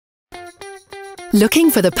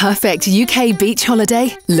Looking for the perfect UK beach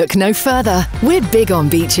holiday? Look no further. We're big on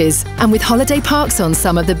beaches, and with holiday parks on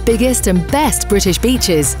some of the biggest and best British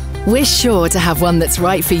beaches, we're sure to have one that's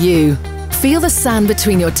right for you. Feel the sand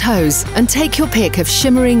between your toes and take your pick of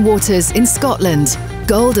shimmering waters in Scotland,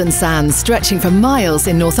 golden sands stretching for miles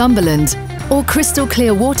in Northumberland, or crystal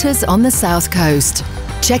clear waters on the south coast.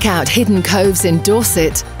 Check out hidden coves in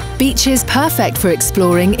Dorset, beaches perfect for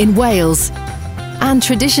exploring in Wales, and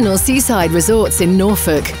traditional seaside resorts in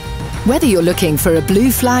Norfolk. Whether you're looking for a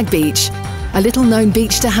blue flag beach, a little-known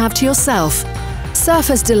beach to have to yourself,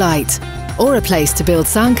 surfer's delight, or a place to build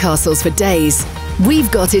sandcastles for days,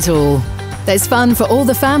 we've got it all. There's fun for all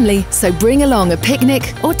the family, so bring along a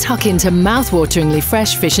picnic or tuck into mouth-wateringly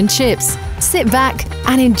fresh fish and chips. Sit back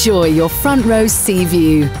and enjoy your front row sea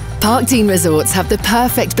view. Parkdean Resorts have the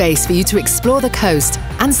perfect base for you to explore the coast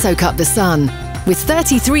and soak up the sun. With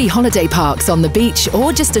 33 holiday parks on the beach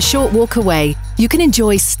or just a short walk away, you can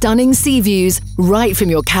enjoy stunning sea views right from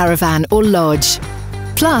your caravan or lodge.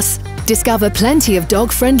 Plus, discover plenty of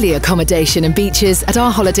dog-friendly accommodation and beaches at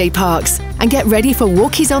our holiday parks and get ready for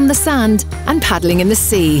walkies on the sand and paddling in the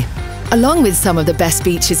sea. Along with some of the best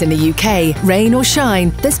beaches in the UK, rain or shine,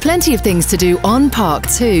 there's plenty of things to do on park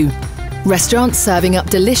too. Restaurants serving up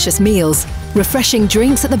delicious meals, refreshing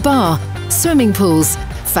drinks at the bar, swimming pools,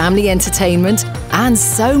 family entertainment, and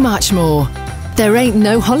so much more. There ain't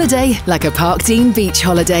no holiday like a Parkdean beach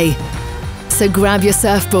holiday. So grab your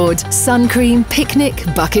surfboard, sun cream, picnic,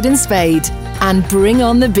 bucket and spade, and bring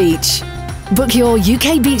on the beach. Book your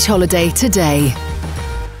UK beach holiday today.